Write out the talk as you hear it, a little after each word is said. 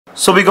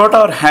So we got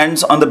our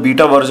hands on the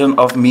beta version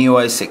of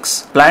MiUi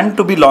 6. Planned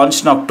to be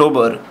launched in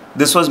October,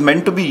 this was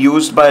meant to be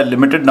used by a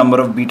limited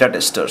number of beta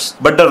testers.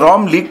 But the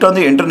ROM leaked on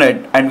the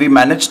internet and we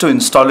managed to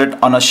install it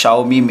on a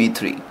Xiaomi Mi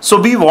 3. So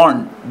be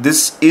warned,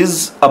 this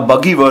is a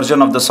buggy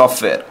version of the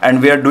software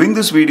and we are doing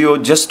this video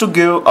just to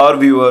give our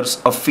viewers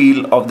a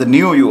feel of the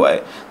new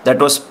UI that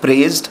was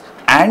praised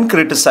and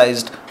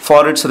criticized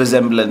for its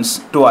resemblance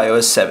to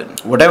iOS 7.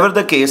 Whatever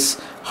the case,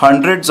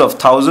 hundreds of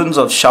thousands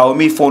of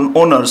Xiaomi phone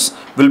owners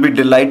will be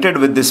delighted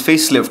with this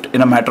facelift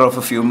in a matter of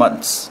a few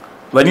months.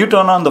 When you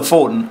turn on the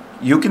phone,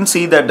 you can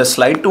see that the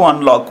slide to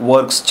unlock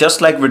works just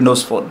like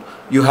Windows Phone.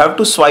 You have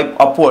to swipe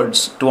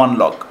upwards to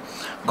unlock.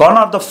 Gone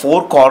are the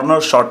 4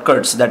 corner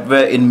shortcuts that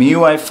were in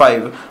MiUi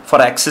 5 for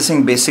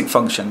accessing basic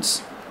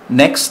functions.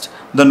 Next,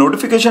 the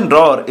notification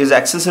drawer is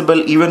accessible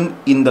even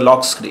in the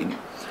lock screen.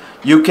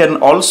 You can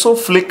also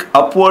flick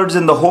upwards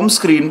in the home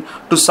screen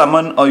to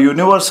summon a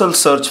universal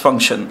search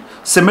function,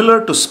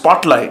 similar to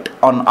Spotlight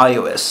on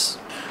iOS.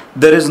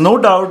 There is no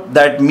doubt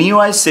that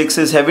MiUi 6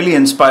 is heavily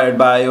inspired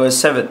by iOS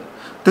 7.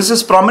 This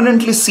is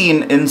prominently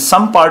seen in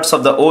some parts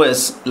of the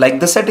OS like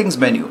the settings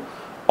menu,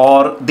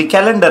 or the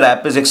calendar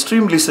app is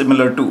extremely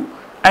similar too,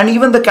 and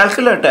even the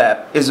calculator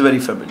app is very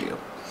familiar.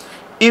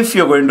 If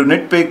you're going to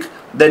nitpick,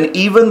 then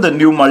even the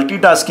new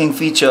multitasking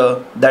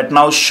feature that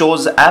now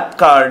shows app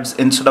cards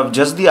instead of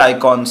just the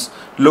icons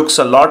looks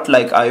a lot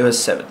like iOS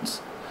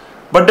 7's.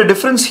 But the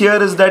difference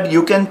here is that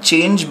you can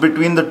change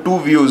between the two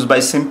views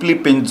by simply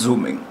pinch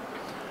zooming.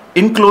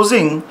 In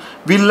closing,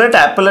 we'll let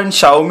Apple and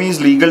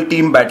Xiaomi's legal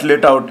team battle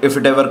it out if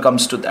it ever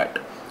comes to that.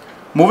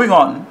 Moving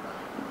on,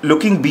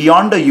 looking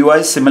beyond the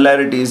UI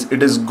similarities,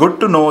 it is good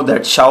to know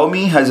that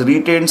Xiaomi has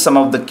retained some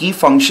of the key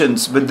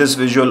functions with this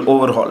visual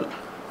overhaul.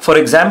 For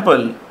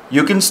example,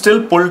 you can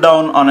still pull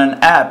down on an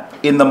app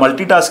in the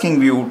multitasking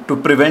view to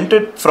prevent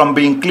it from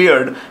being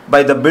cleared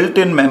by the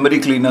built-in memory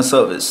cleaner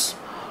service.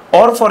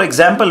 Or for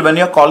example, when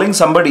you're calling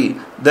somebody,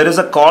 there is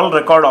a call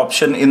record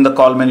option in the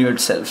call menu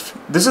itself.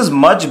 This is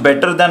much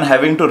better than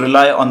having to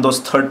rely on those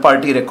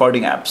third-party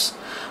recording apps.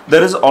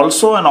 There is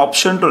also an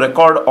option to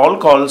record all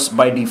calls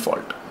by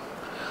default.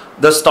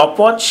 The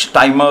stopwatch,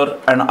 timer,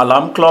 and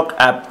alarm clock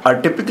app are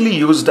typically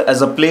used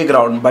as a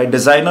playground by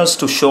designers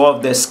to show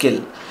off their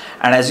skill.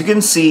 And as you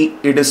can see,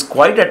 it is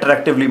quite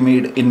attractively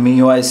made in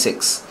MiUI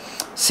 6.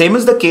 Same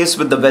is the case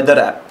with the weather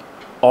app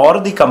or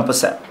the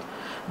compass app.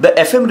 The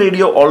FM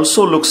radio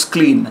also looks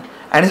clean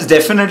and is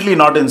definitely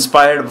not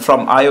inspired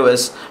from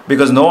iOS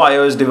because no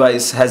iOS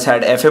device has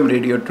had FM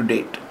radio to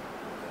date.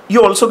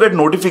 You also get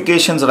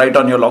notifications right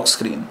on your lock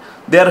screen.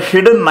 They are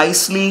hidden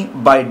nicely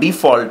by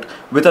default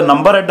with a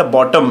number at the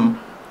bottom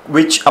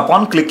which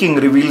upon clicking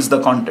reveals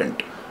the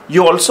content.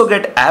 You also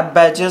get app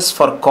badges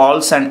for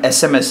calls and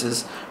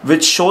SMSs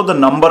which show the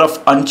number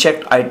of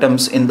unchecked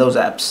items in those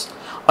apps.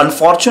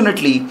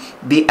 Unfortunately,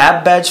 the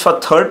app badge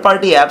for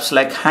third-party apps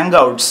like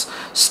Hangouts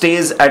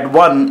stays at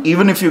 1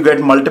 even if you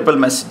get multiple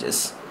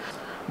messages.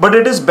 But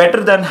it is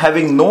better than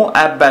having no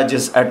app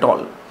badges at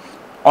all.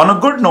 On a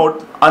good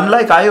note,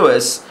 unlike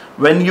iOS,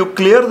 when you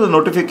clear the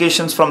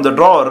notifications from the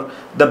drawer,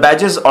 the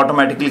badges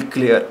automatically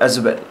clear as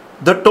well.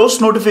 The toast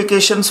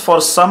notifications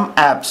for some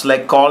apps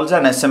like calls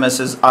and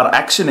SMSs are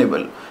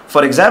actionable.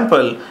 For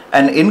example,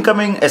 an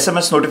incoming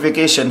SMS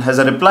notification has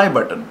a reply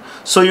button,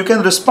 so you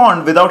can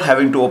respond without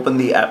having to open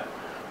the app.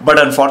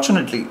 But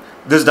unfortunately,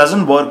 this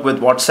doesn't work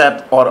with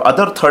WhatsApp or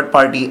other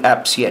third-party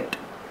apps yet.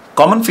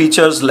 Common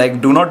features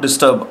like Do Not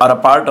Disturb are a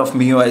part of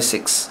MiUI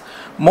 6.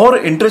 More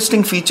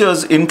interesting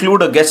features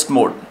include a guest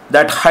mode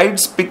that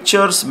hides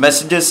pictures,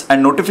 messages,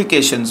 and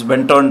notifications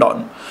when turned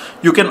on.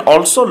 You can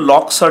also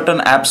lock certain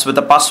apps with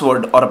a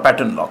password or a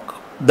pattern lock.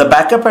 The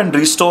Backup and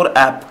Restore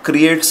app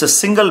creates a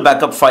single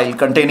backup file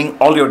containing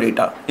all your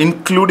data,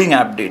 including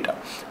app data,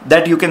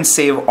 that you can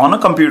save on a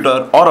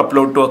computer or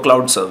upload to a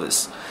cloud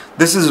service.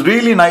 This is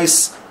really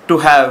nice to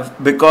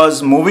have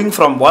because moving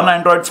from one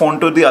Android phone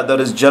to the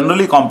other is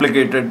generally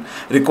complicated,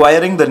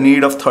 requiring the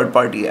need of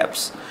third-party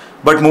apps.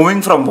 But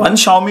moving from one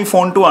Xiaomi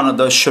phone to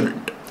another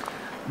shouldn't.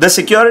 The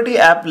security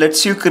app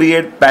lets you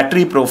create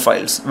battery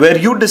profiles where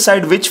you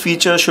decide which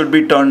features should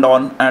be turned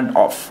on and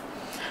off.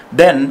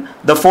 Then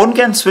the phone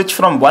can switch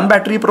from one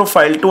battery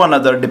profile to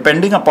another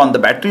depending upon the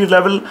battery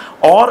level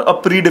or a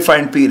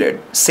predefined period,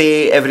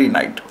 say every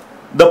night.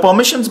 The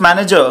Permissions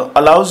Manager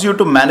allows you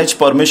to manage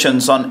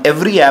permissions on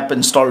every app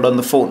installed on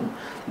the phone.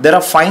 There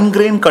are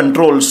fine-grained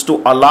controls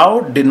to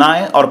allow,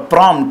 deny, or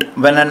prompt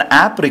when an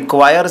app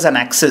requires an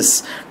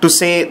access to,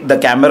 say, the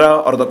camera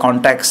or the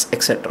contacts,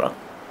 etc.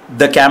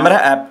 The camera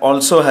app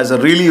also has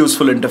a really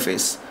useful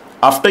interface.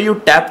 After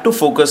you tap to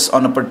focus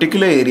on a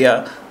particular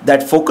area,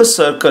 that focus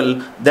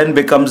circle then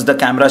becomes the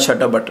camera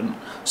shutter button.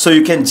 So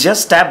you can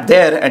just tap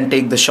there and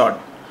take the shot.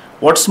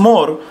 What's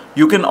more,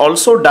 you can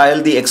also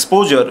dial the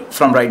exposure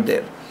from right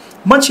there.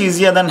 Much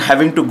easier than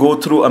having to go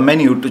through a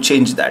menu to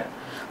change that.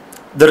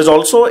 There is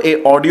also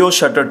an audio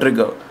shutter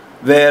trigger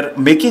where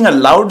making a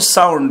loud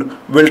sound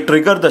will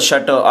trigger the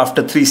shutter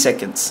after 3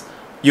 seconds.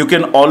 You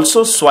can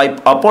also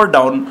swipe up or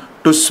down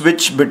to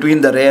switch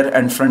between the rear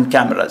and front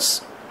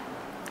cameras.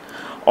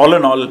 all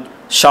in all,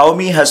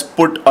 Xiaomi has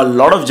put a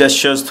lot of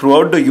gestures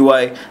throughout the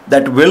UI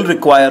that will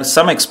require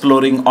some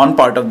exploring on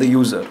part of the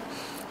user.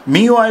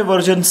 MiUi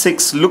version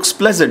 6 looks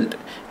pleasant,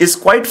 is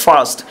quite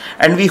fast,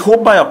 and we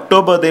hope by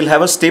October they'll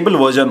have a stable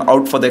version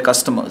out for their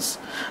customers.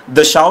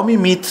 The Xiaomi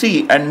Mi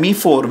 3 and Mi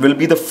 4 will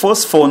be the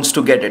first phones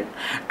to get it,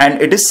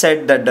 and it is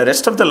said that the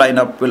rest of the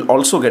lineup will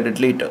also get it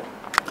later.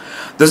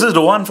 This is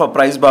Rohan for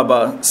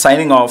Pricebaba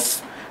signing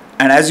off,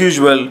 and as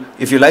usual,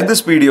 if you like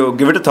this video,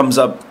 give it a thumbs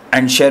up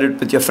and share it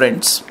with your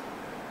friends.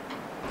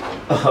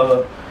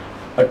 A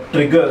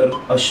trigger,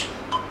 a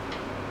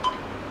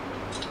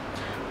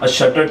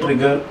shutter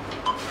trigger,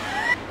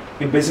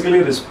 it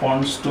basically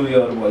responds to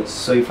your voice.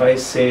 So if I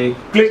say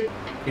click,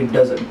 it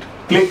doesn't.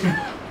 Click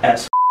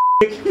as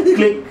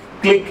click,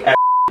 click as.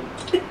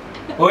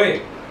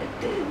 Oi!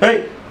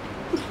 Hey!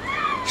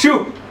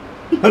 Shoo!